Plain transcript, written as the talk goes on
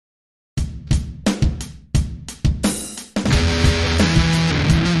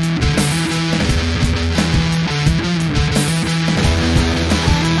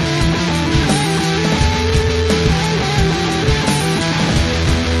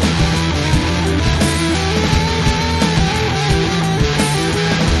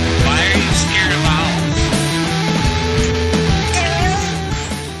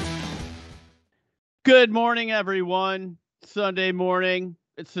Good morning, everyone. Sunday morning.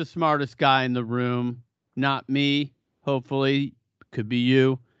 It's the smartest guy in the room. Not me. Hopefully, could be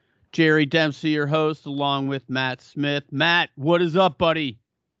you. Jerry Dempsey, your host, along with Matt Smith. Matt, what is up, buddy?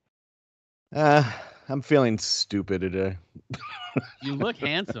 Uh, I'm feeling stupid today. You look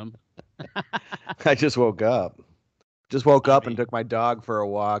handsome. I just woke up. Just woke up and mean- took my dog for a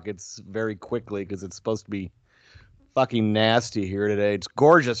walk. It's very quickly because it's supposed to be fucking nasty here today. It's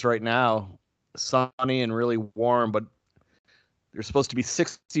gorgeous right now, sunny and really warm, but there's supposed to be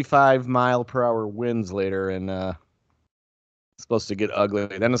 65-mile-per-hour winds later, and it's supposed to get ugly.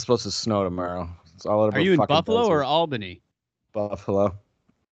 Then it's supposed to snow tomorrow. It's all over. Are you in fucking Buffalo desert. or Albany? Buffalo.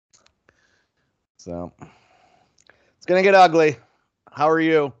 So it's gonna get ugly. How are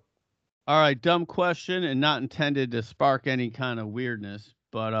you? All right, dumb question and not intended to spark any kind of weirdness,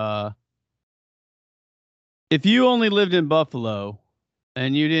 but if you only lived in Buffalo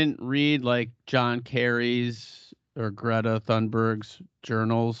and you didn't read like John Kerry's or Greta Thunberg's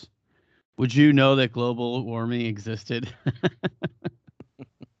journals, would you know that global warming existed?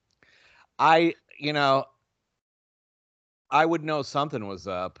 I would know something was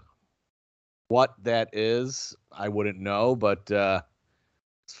up. What that is, I wouldn't know, but this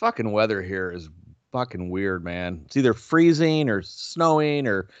fucking weather here is fucking weird, man. It's either freezing or snowing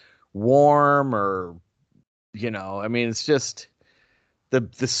or warm or I mean, it's just the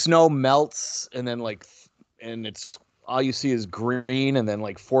snow melts and then and it's all you see is green, and then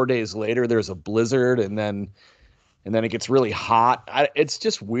like 4 days later there's a blizzard, and then it gets really hot. It's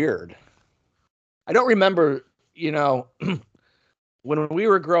just weird. I don't remember, when we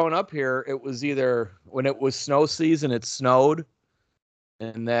were growing up here, it was either when it was snow season, it snowed.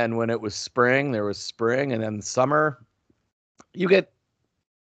 And then when it was spring, there was spring. And then summer, you get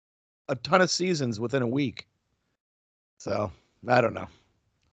a ton of seasons within a week. So I don't know.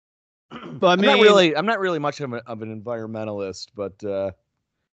 But I mean, I'm not really much of an environmentalist, but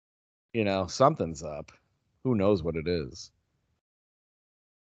something's up. Who knows what it is?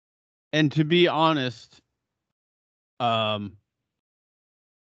 and to be honest, if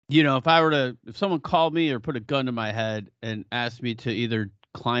someone called me or put a gun to my head and asked me to either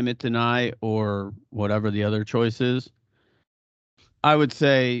climate deny or whatever the other choice is, I would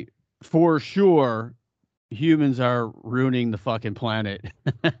say for sure humans are ruining the fucking planet.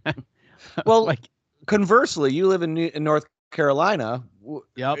 Well, conversely, you live in North Carolina.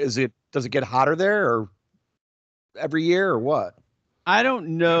 Yep. Does it get hotter there or every year or what? I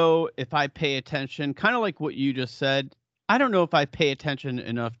don't know if I pay attention, kind of like what you just said. I don't know if I pay attention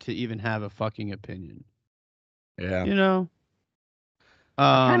enough to even have a fucking opinion. Yeah.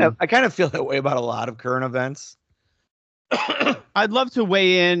 I kind of feel that way about a lot of current events. I'd love to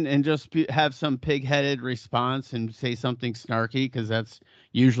weigh in and just have some pig-headed response and say something snarky, because that's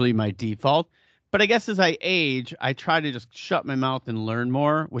usually my default. But I guess as I age, I try to just shut my mouth and learn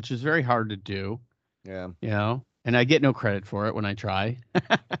more, which is very hard to do. Yeah. And I get no credit for it when I try.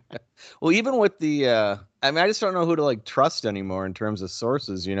 Well, even with the, I just don't know who to trust anymore in terms of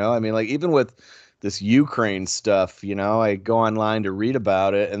sources, I mean, even with this Ukraine stuff, I go online to read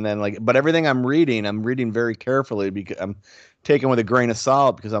about it, and then but everything I'm reading very carefully, because I'm taking with a grain of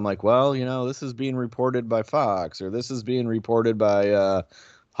salt, because I'm like, well, this is being reported by Fox, or this is being reported by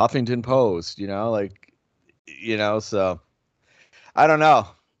Huffington Post, so I don't know.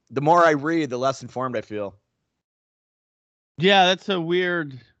 The more I read, the less informed I feel. Yeah, that's a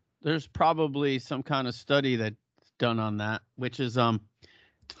weird. There's probably some kind of study that's done on that, which is it's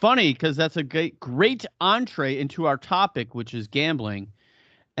funny because that's a great entree into our topic, which is gambling.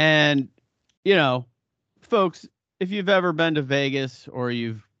 And folks, if you've ever been to Vegas or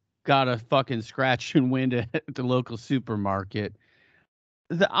you've got a fucking scratch and win at the local supermarket,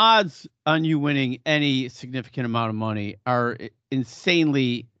 the odds on you winning any significant amount of money are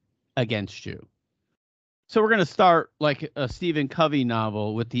insanely against you. So we're going to start like a Stephen Covey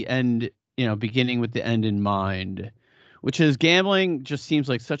novel with the end, beginning with the end in mind, which is gambling just seems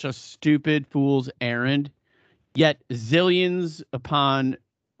like such a stupid fool's errand, yet zillions upon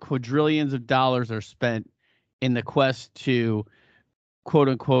quadrillions of dollars are spent in the quest to, quote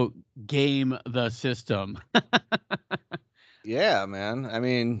unquote, game the system. Yeah, man. I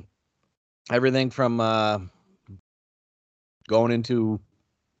mean, everything from going into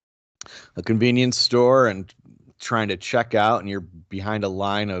a convenience store and trying to check out, and you're behind a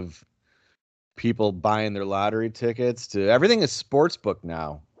line of people buying their lottery tickets, to everything is sportsbook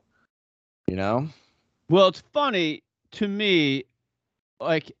now. Well, it's funny to me,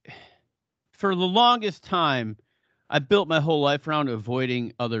 for the longest time, I built my whole life around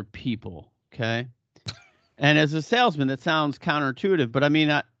avoiding other people. Okay. And as a salesman, that sounds counterintuitive, but I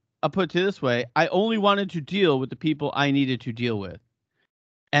mean, I'll put it this way. I only wanted to deal with the people I needed to deal with.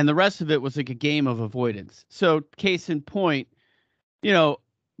 And the rest of it was like a game of avoidance. So case in point,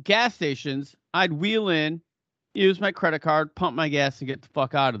 gas stations, I'd wheel in, use my credit card, pump my gas, and get the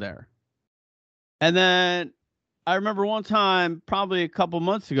fuck out of there. And then I remember one time, probably a couple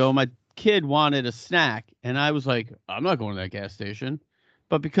months ago, my kid wanted a snack. And I was like, I'm not going to that gas station.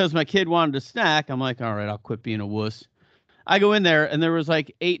 But because my kid wanted a snack, I'm like, all right, I'll quit being a wuss. I go in there, and there was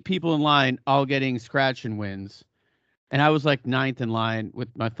like 8 people in line, all getting scratch and wins. And I was like 9th in line with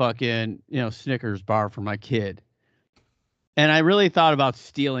my fucking, Snickers bar for my kid. And I really thought about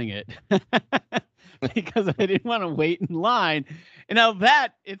stealing it because I didn't want to wait in line. And now that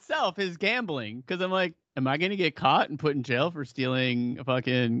itself is gambling because I'm like, am I going to get caught and put in jail for stealing a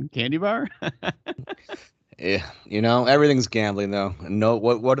fucking candy bar? Yeah, everything's gambling though. No,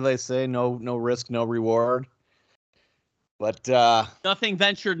 what do they say? No risk, no reward. But nothing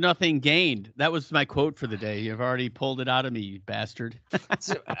ventured, nothing gained. That was my quote for the day. You've already pulled it out of me, you bastard.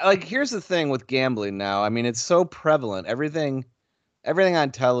 So, like, here's the thing with gambling now. I mean, it's so prevalent. Everything on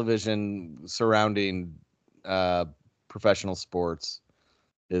television surrounding professional sports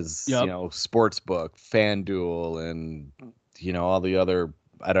is, sports book, FanDuel, and all the other.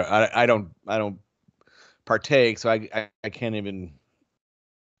 I don't partake, so I can't even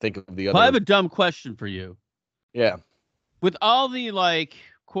think of the other. Well, I have a dumb question for you. Yeah. With all the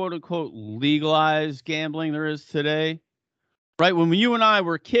quote unquote legalized gambling there is today, right? When you and I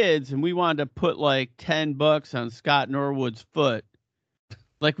were kids and we wanted to put like $10 on Scott Norwood's foot,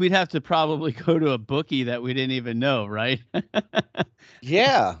 like we'd have to probably go to a bookie that we didn't even know, right?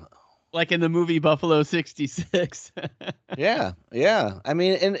 Yeah. Like in the movie Buffalo 66. Yeah. I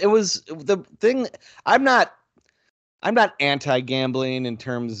mean, and it was the thing. I'm not anti-gambling in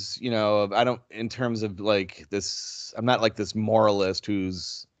terms, in terms of like this. I'm not like this moralist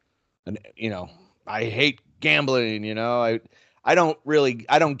who's, I hate gambling. I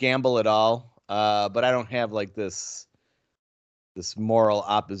don't gamble at all. But I don't have like this moral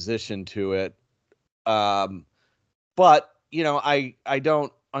opposition to it. But I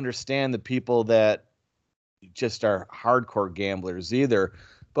don't understand the people that just are hardcore gamblers either.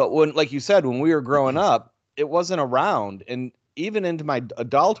 But when, like you said, when we were growing up, it wasn't around. And even into my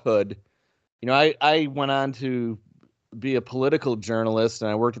adulthood, I went on to be a political journalist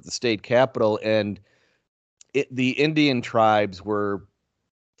and I worked at the state capitol, and the Indian tribes were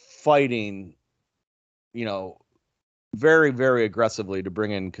fighting, very, very aggressively to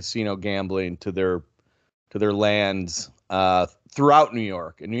bring in casino gambling to their lands throughout New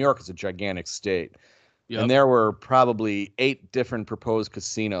York. And New York is a gigantic state. Yep. And there were probably 8 different proposed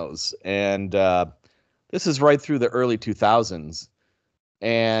casinos. And this is right through the early 2000s.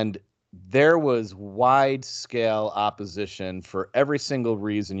 And there was wide-scale opposition for every single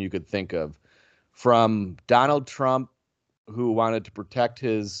reason you could think of. From Donald Trump, who wanted to protect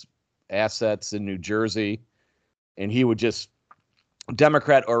his assets in New Jersey, and he would just,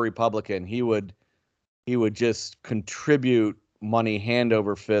 Democrat or Republican, he would just contribute money hand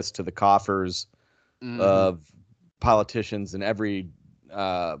over fist to the coffers of politicians in every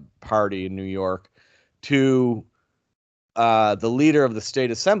party in New York. To the leader of the state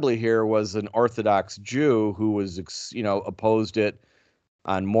assembly here was an Orthodox Jew who was, opposed it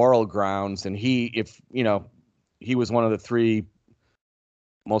on moral grounds. And he was one of the 3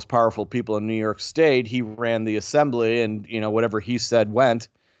 most powerful people in New York State. He ran the assembly, and whatever he said went.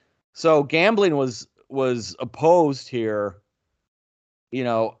 So gambling was opposed here,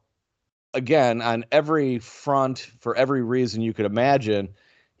 again, on every front for every reason you could imagine.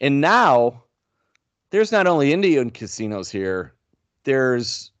 And now there's not only Indian casinos here,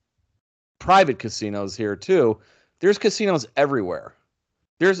 there's private casinos here too. There's casinos everywhere.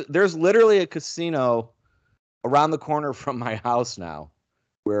 There's literally a casino around the corner from my house now,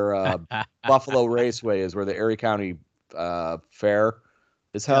 where Buffalo Raceway is, where the Erie County Fair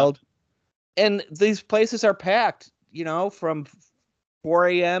is held. Yep. And these places are packed, from 4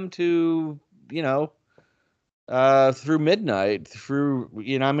 a.m. to, through midnight,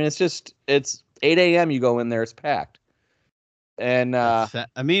 it's 8 a.m. you go in there, it's packed. And I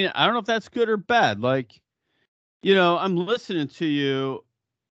mean, I don't know if that's good or bad. Like, I'm listening to you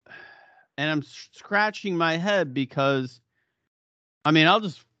and I'm scratching my head because, I'll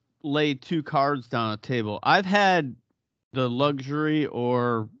just lay 2 cards down on a table. I've had the luxury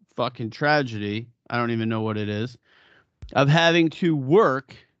or fucking tragedy, I don't even know what it is, of having to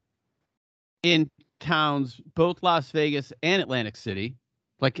work in towns, both Las Vegas and Atlantic City.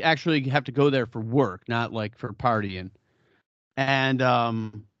 Like, actually have to go there for work, not like for partying. And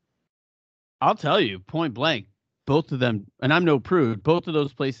I'll tell you, point blank, both of them, and I'm no prude, both of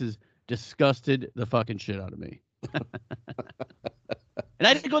those places disgusted the fucking shit out of me. And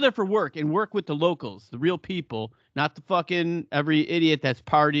I didn't go there for work and work with the locals, the real people, not the fucking every idiot that's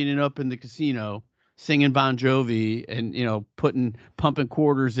partying up in the casino, singing Bon Jovi and, pumping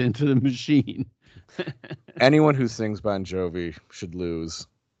quarters into the machine. Anyone who sings Bon Jovi should lose.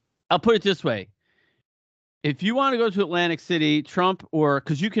 I'll put it this way. If you want to go to Atlantic City, Trump,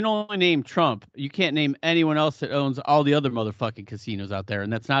 because you can only name Trump, you can't name anyone else that owns all the other motherfucking casinos out there.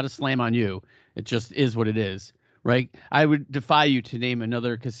 And that's not a slam on you. It just is what it is, right? I would defy you to name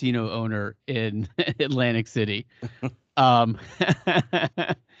another casino owner in Atlantic City. They're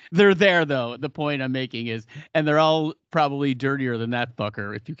there, though. The point I'm making is, and they're all probably dirtier than that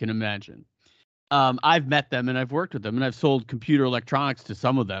fucker, if you can imagine. I've met them and I've worked with them and I've sold computer electronics to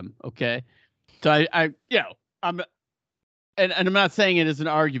some of them. Okay. So I'm not saying it as an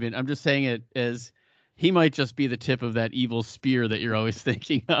argument. I'm just saying it as he might just be the tip of that evil spear that you're always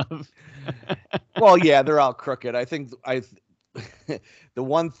thinking of. Well, yeah, they're all crooked. I think the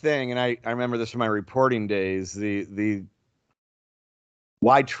one thing, and I remember this from my reporting days, the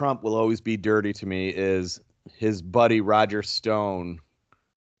why Trump will always be dirty to me is his buddy Roger Stone,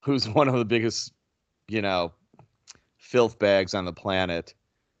 who's one of the biggest, filth bags on the planet.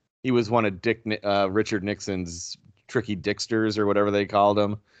 He was one of Richard Nixon's tricky Dicksters or whatever they called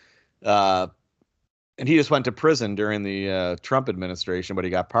him. And he just went to prison during the Trump administration, but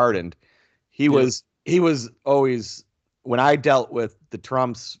he got pardoned. He was always, when I dealt with the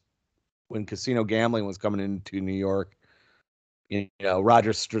Trumps, when casino gambling was coming into New York,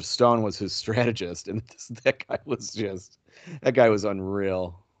 Roger Stone was his strategist. And that guy was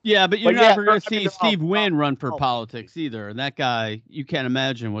unreal. Yeah, but you're never going to see Steve Wynn run for politics either. And that guy, you can't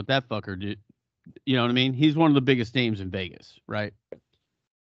imagine what that fucker did. You know what I mean? He's one of the biggest names in Vegas, right?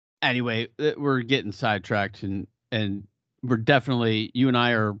 Anyway, we're getting sidetracked, and we're definitely, you and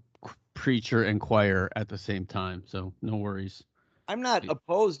I are preacher and choir at the same time, so no worries. I'm not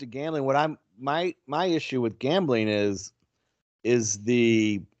opposed to gambling. What my issue with gambling is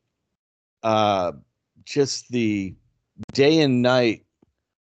the just the day and night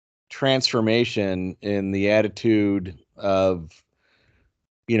transformation in the attitude of,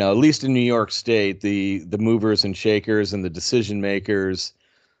 at least in New York State, the movers and shakers and the decision makers,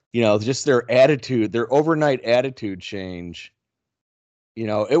 just their attitude, their overnight attitude change.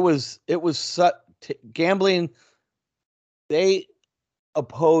 It was gambling. They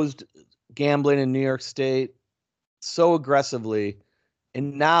opposed gambling in New York State so aggressively,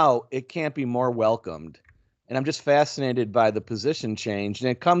 and now it can't be more welcomed. And I'm just fascinated by the position change.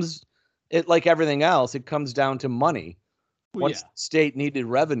 And it like everything else, it comes down to money. Once the state needed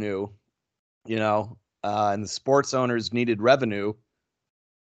revenue, and the sports owners needed revenue.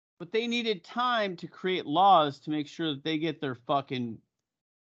 But they needed time to create laws to make sure that they get their fucking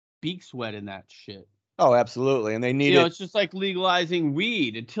beaks wet in that shit. Oh, absolutely. And they needed... it's just like legalizing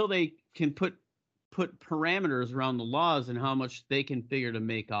weed until they can put parameters around the laws and how much they can figure to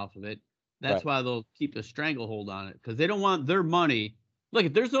make off of it. That's why they'll keep a stranglehold on it, because they don't want their money.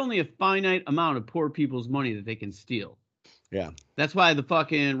 Look, there's only a finite amount of poor people's money that they can steal. Yeah. That's why the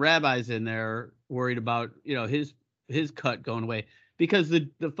fucking rabbi's in there worried about, his cut going away, because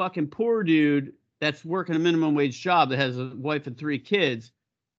the fucking poor dude that's working a minimum wage job that has a wife and 3 kids,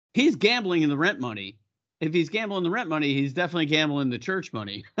 he's gambling in the rent money. If he's gambling the rent money, he's definitely gambling the church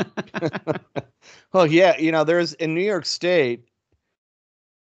money. Well, yeah, there's in New York State,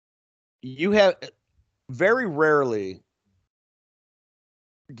 you have very rarely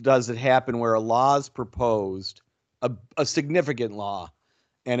does it happen where a law is proposed, a significant law,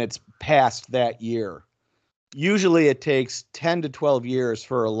 and it's passed that year. Usually it takes 10 to 12 years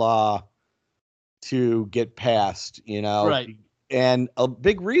for a law to get passed, Right. And a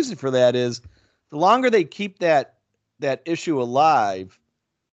big reason for that is the longer they keep that issue alive,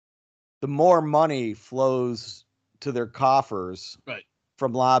 the more money flows to their coffers. Right.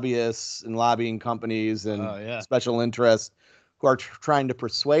 From lobbyists and lobbying companies and special interests who are trying to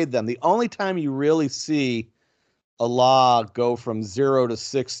persuade them. The only time you really see a law go from 0 to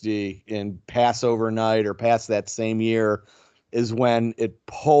 60 and pass overnight or pass that same year is when it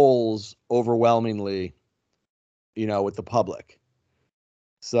polls overwhelmingly, with the public.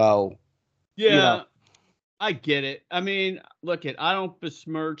 So, I get it. I mean, look, I don't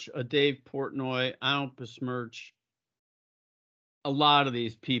besmirch a Dave Portnoy. I don't besmirch a lot of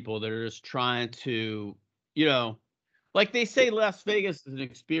these people that are just trying to, like they say Las Vegas is an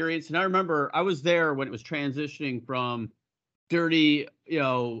experience. And I remember I was there when it was transitioning from dirty,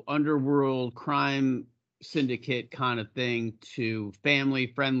 underworld crime syndicate kind of thing to family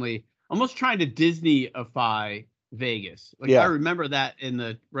friendly, almost trying to Disney-ify Vegas. Like Yeah. I remember that in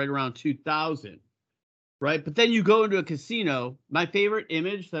the right around 2000, right? But then you go into a casino. My favorite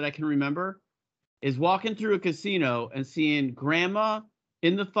image that I can remember is walking through a casino and seeing grandma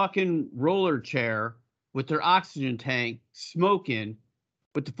in the fucking roller chair with their oxygen tank smoking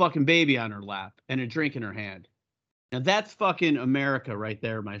with the fucking baby on her lap and a drink in her hand. Now that's fucking America right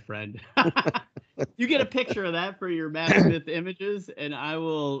there, my friend. You get a picture of that for your Matt Smith images, and I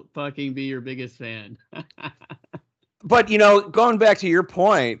will fucking be your biggest fan. But you know, going back to your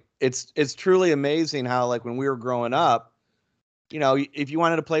point, it's truly amazing how, like, when we were growing up, you know, if you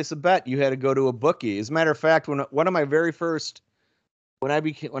wanted to place a bet, you had to go to a bookie. As a matter of fact, when one of my very first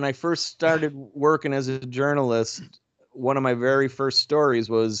when I first started working as a journalist, one of my very first stories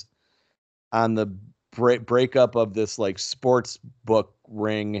was on the breakup of this like sports book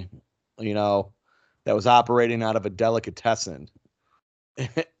ring, you know, that was operating out of a delicatessen.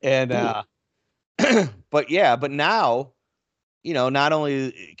 And but now, you know, not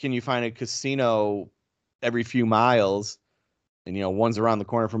only can you find a casino every few miles, and you know, one's around the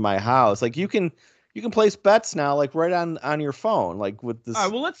corner from my house, like you can place bets now, like right on your phone, like with this. All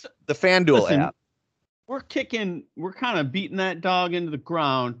right, well, the FanDuel app. We're kind of beating that dog into the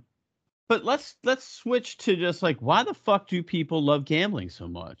ground, but let's switch to just like, why the fuck do people love gambling so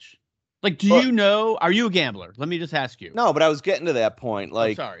much? Like, you know, are you a gambler? Let me just ask you. No, but I was getting to that point.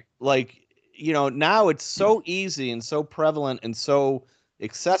 Like, sorry. Like, you know, now it's so easy and so prevalent and so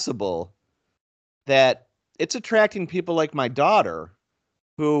accessible that it's attracting people like my daughter,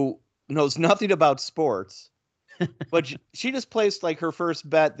 who knows nothing about sports, but she just placed like her first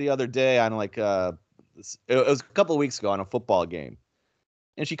bet the other day on like it was a couple of weeks ago on a football game,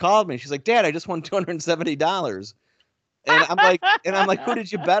 and she called me. She's like, "Dad, I just won $270." And I'm like, who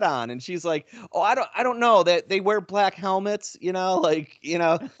did you bet on? And she's like, oh, I don't know, that they wear black helmets, you know, like, you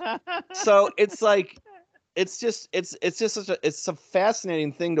know. So it's like, it's just it's a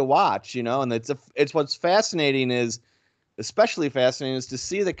fascinating thing to watch, you know. And it's what's fascinating is, especially fascinating, is to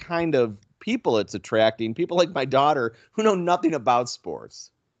see the kind of people it's attracting. People like my daughter who know nothing about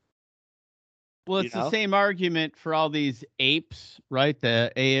sports. Well, it's the same argument for all these apes, right?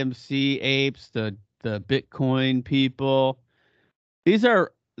 The AMC apes, the Bitcoin people. There's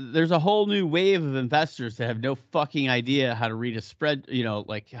a whole new wave of investors that have no fucking idea how to read a spread, you know,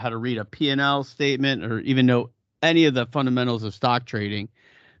 like how to read a P&L statement or even know any of the fundamentals of stock trading,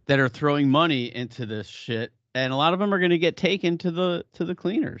 that are throwing money into this shit. And a lot of them are going to get taken to the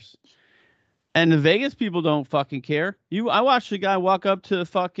cleaners. And the Vegas people don't fucking care. I watched a guy walk up to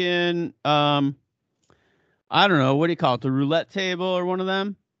fucking I don't know, what do you call it, the roulette table or one of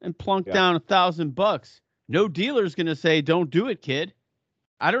them, and plunk down $1,000. No dealer's gonna say, "Don't do it, kid."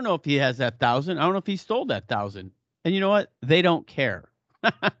 I don't know if he has that 1,000. I don't know if he stole that 1,000. And you know what? They don't care.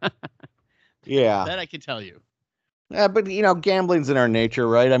 Yeah, that I can tell you. Yeah, but you know, gambling's in our nature,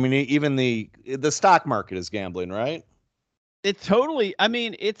 right? I mean, even the stock market is gambling, right? It's totally. I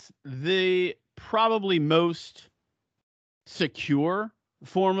mean, it's the probably most secure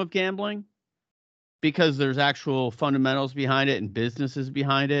form of gambling, because there's actual fundamentals behind it and businesses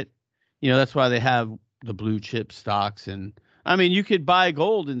behind it. You know, that's why they have the blue chip stocks. And I mean, you could buy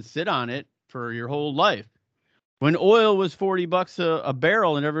gold and sit on it for your whole life. When oil was $40 a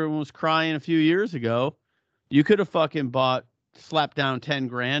barrel and everyone was crying a few years ago, you could have fucking slapped down 10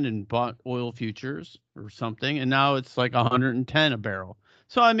 grand and bought oil futures or something. And now it's like 110 a barrel.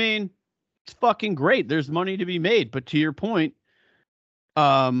 So, I mean, it's fucking great. There's money to be made. But to your point,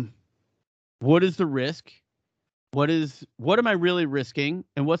 what is the risk? What am I really risking?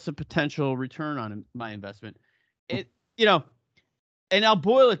 And what's the potential return on my investment? You know, and I'll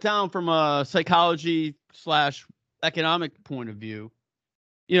boil it down from a psychology / economic point of view.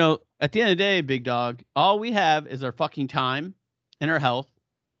 You know, at the end of the day, big dog, all we have is our fucking time and our health,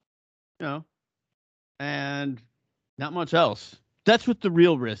 you know, and not much else. That's what the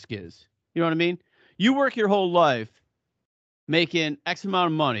real risk is. You know what I mean? You work your whole life making X amount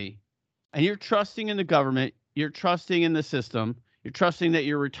of money, and you're trusting in the government, you're trusting in the system, you're trusting that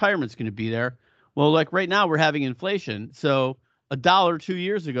your retirement's going to be there. Well, like right now we're having inflation. So $1 2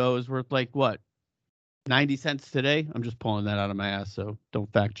 years ago is worth like what? 90 cents today? I'm just pulling that out of my ass, so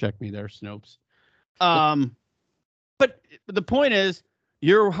don't fact check me there, Snopes. But the point is,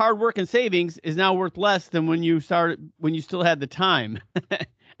 your hard work and savings is now worth less than when you still had the time.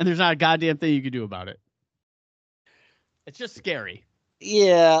 And there's not a goddamn thing you can do about it. It's just scary.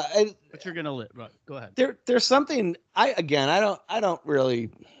 Yeah, but you're gonna live. Right, go ahead. There's something. I'm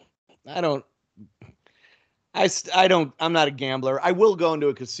not a gambler. I will go into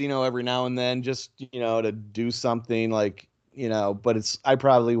a casino every now and then, just, you know, to do something, like, you know, but I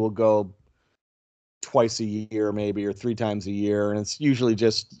probably will go twice a year maybe, or 3 times a year, and it's usually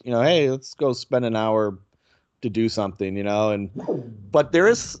just, hey, let's go spend an hour to do something, but there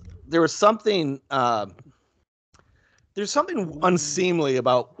was something there's something unseemly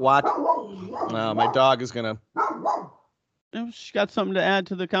about watch. My dog is gonna. She's got something to add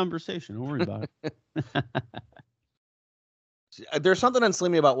to the conversation. Don't worry about it. There's something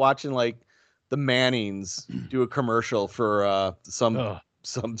unseemly about watching like the Mannings do a commercial for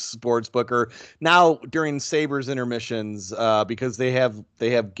some sports book, or now during Sabres intermissions, because they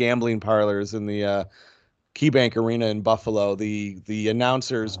have gambling parlors in the KeyBank Arena in Buffalo. The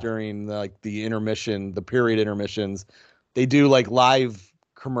announcers during the intermission, the period intermissions, they do like live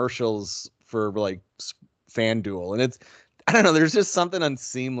commercials for like FanDuel, and I don't know. There's just something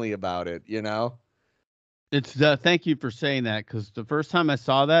unseemly about it, It's thank you for saying that, because the first time I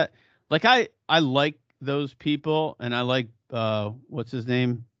saw that, like I like those people, and I like what's his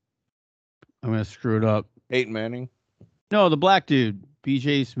name? I'm gonna screw it up. Peyton Manning. No, the black dude,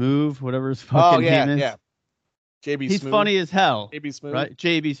 BJ Smoove, whatever his fucking name is. Yeah. JB He's Smoove. funny as hell. JB Smoove. Right?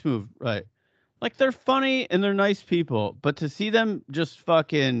 JB Smoove, right. Like, they're funny and they're nice people, but to see them just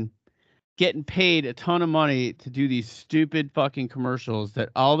fucking getting paid a ton of money to do these stupid fucking commercials that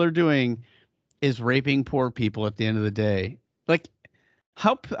all they're doing is raping poor people at the end of the day. Like,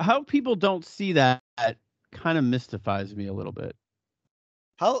 how people don't see that kind of mystifies me a little bit.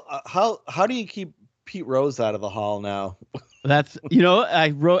 How do you keep Pete Rose out of the hall now? That's,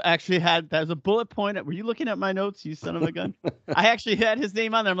 I actually had, that was a bullet point. Were you looking at my notes, you son of a gun? I actually had his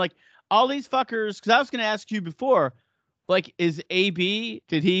name on there. I'm like, all these fuckers, because I was going to ask you before, like, is AB,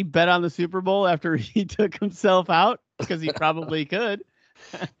 did he bet on the Super Bowl after he took himself out? Because he probably could.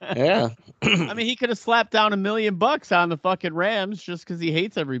 Yeah. I mean, he could have slapped down $1 million on the fucking Rams just because he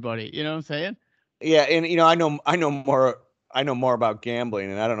hates everybody. You know what I'm saying? Yeah, and I know more about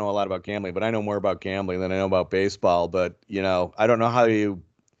gambling, and I don't know a lot about gambling, but I know more about gambling than I know about baseball. But I don't know how you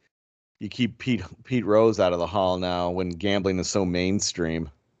keep Pete Rose out of the hall now when gambling is so mainstream.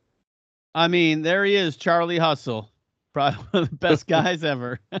 I mean, there he is, Charlie Hustle, probably one of the best guys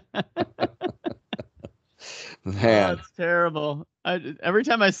ever. Man, that's terrible. Every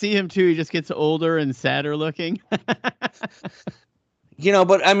time I see him too, he just gets older and sadder looking. But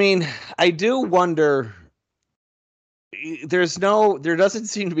I mean, I do wonder. There doesn't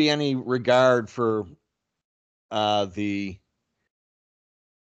seem to be any regard for there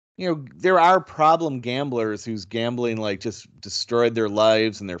are problem gamblers whose gambling like just destroyed their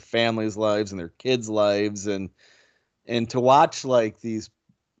lives and their families' lives and their kids' lives, and to watch like these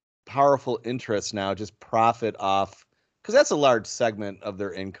powerful interests now just profit off, because that's a large segment of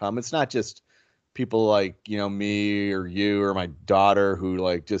their income. It's not just people like me or you or my daughter who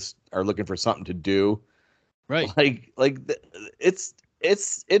like just are looking for something to do. Right. It's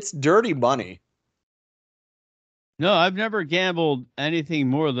dirty money. No, I've never gambled anything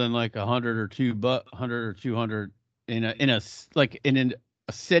more than like 100 or 200 in a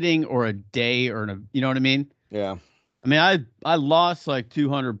sitting or a day or you know what I mean? Yeah. I mean, I lost like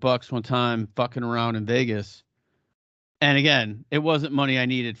 $200 one time fucking around in Vegas. And again, it wasn't money I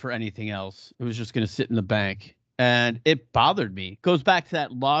needed for anything else. It was just going to sit in the bank, and it bothered me. It goes back to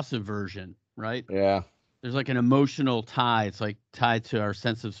that loss aversion, right? Yeah. There's like an emotional tie. It's like tied to our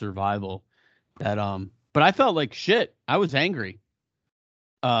sense of survival that, but I felt like shit. I was angry.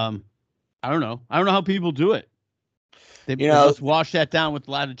 I don't know. I don't know how people do it. They must wash that down with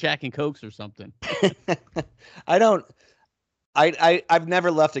a lot of Jack and Cokes or something. I've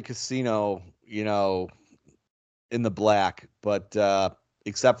never left a casino, in the black, but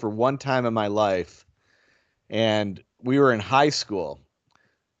except for one time in my life. And we were in high school,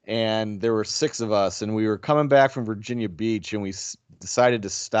 and there were 6 of us, and we were coming back from Virginia Beach, and we decided to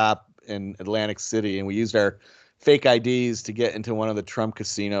stop in Atlantic City, and we used our fake IDs to get into one of the Trump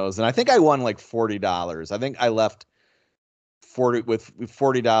casinos. And I think I won like $40. I think I left with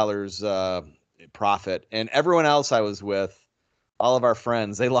 $40 profit, and everyone else I was with, all of our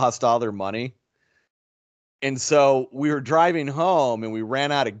friends, they lost all their money. And so we were driving home and we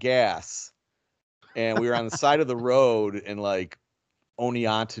ran out of gas, and we were on the side of the road in like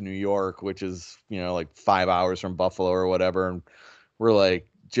Oneonta, New York, which is, like 5 hours from Buffalo or whatever. And we're like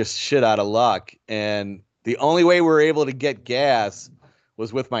just shit out of luck. And the only way we were able to get gas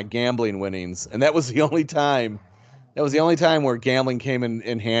was with my gambling winnings. And that was the only time where gambling came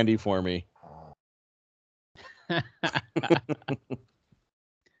in handy for me.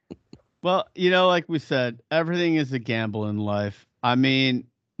 Well, like we said, everything is a gamble in life. I mean,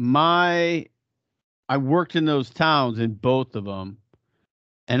 I worked in those towns, in both of them,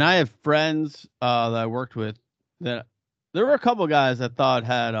 and I have friends that I worked with that there were a couple guys I thought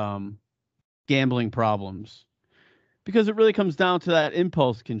had gambling problems, because it really comes down to that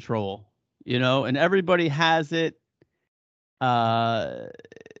impulse control, and everybody has it.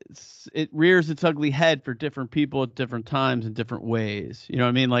 It rears its ugly head for different people at different times in different ways. You know what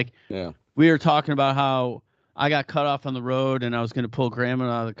I mean? Like, Yeah. we were talking about how I got cut off on the road and I was going to pull Grandma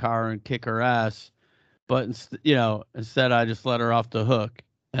out of the car and kick her ass, but instead I just let her off the hook,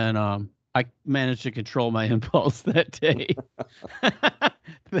 and I managed to control my impulse that day.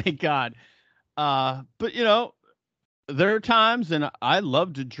 Thank God. But there are times, and I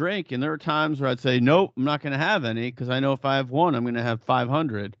love to drink, and there are times where I'd say, nope, I'm not going to have any, because I know if I have one, I'm going to have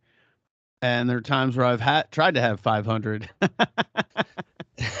 500. And there are times where I've tried to have 500.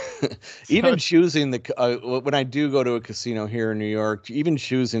 Even choosing when I do go to a casino here in New York, even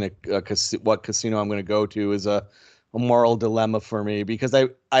choosing what casino I'm going to go to is a moral dilemma for me, because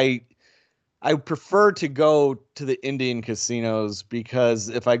I prefer to go to the Indian casinos, because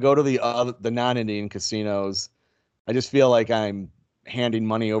if I go to the non-Indian casinos, I just feel like I'm handing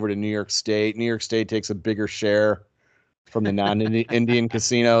money over to New York State. New York State takes a bigger share from the non-Indian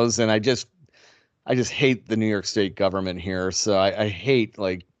casinos, and I just hate the New York State government here. So I hate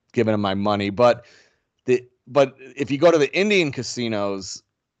like giving them my money. But if you go to the Indian casinos,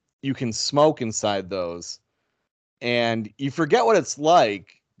 you can smoke inside those, and you forget what it's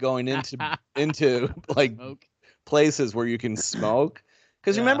like going into like Smoke. places where you can smoke.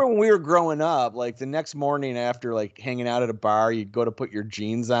 Because remember when we were growing up, like the next morning after like hanging out at a bar, you'd go to put your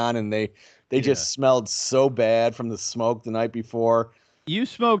jeans on, and they just smelled so bad from the smoke the night before. You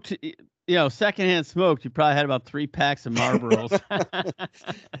smoked, secondhand smoked. You probably had about 3 packs of Marlboros.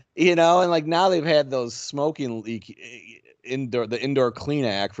 And like now they've had those smoking the Indoor Clean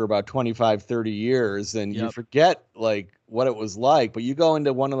Act for about 25, 30 years, and you forget like what it was like. But you go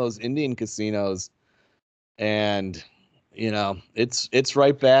into one of those Indian casinos, and it's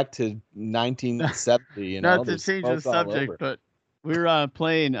right back to 1970. Not to change the subject, but we were on a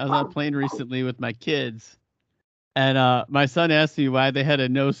plane. I was on a plane recently with my kids, and my son asked me why they had a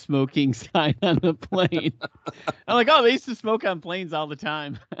no smoking sign on the plane. I'm like, oh, they used to smoke on planes all the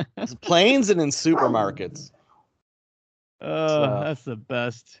time. It's planes and in supermarkets. Oh, that's the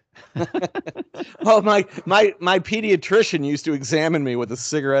best. Well, my pediatrician used to examine me with a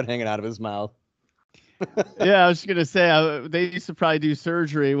cigarette hanging out of his mouth. Yeah, I was gonna say they used to probably do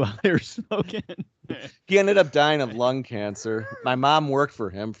surgery while they were smoking. He ended up dying of lung cancer. My mom worked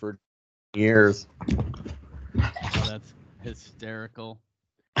for him for years. Oh, that's hysterical.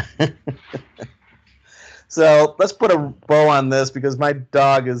 So let's put a bow on this, because my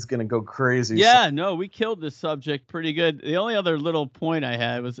dog is gonna go crazy. Yeah, no, we killed this subject pretty good. The only other little point I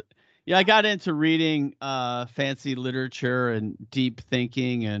had was, I got into reading fancy literature and deep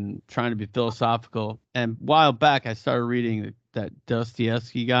thinking and trying to be philosophical. And a while back, I started reading that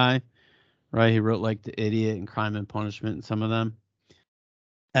Dostoevsky guy, right? He wrote like The Idiot and Crime and Punishment and some of them.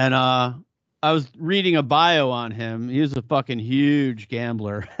 And I was reading a bio on him. He was a fucking huge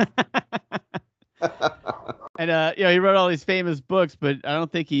gambler. And he wrote all these famous books, but I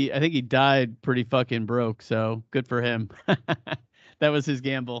think he died pretty fucking broke. So good for him. That was his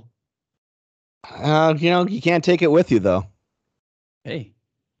gamble. You can't take it with you, though. Hey,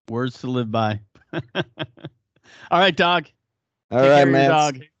 words to live by. All right, dog. All right, man.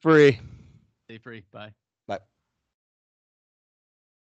 Dog. Stay free. Stay free. Bye.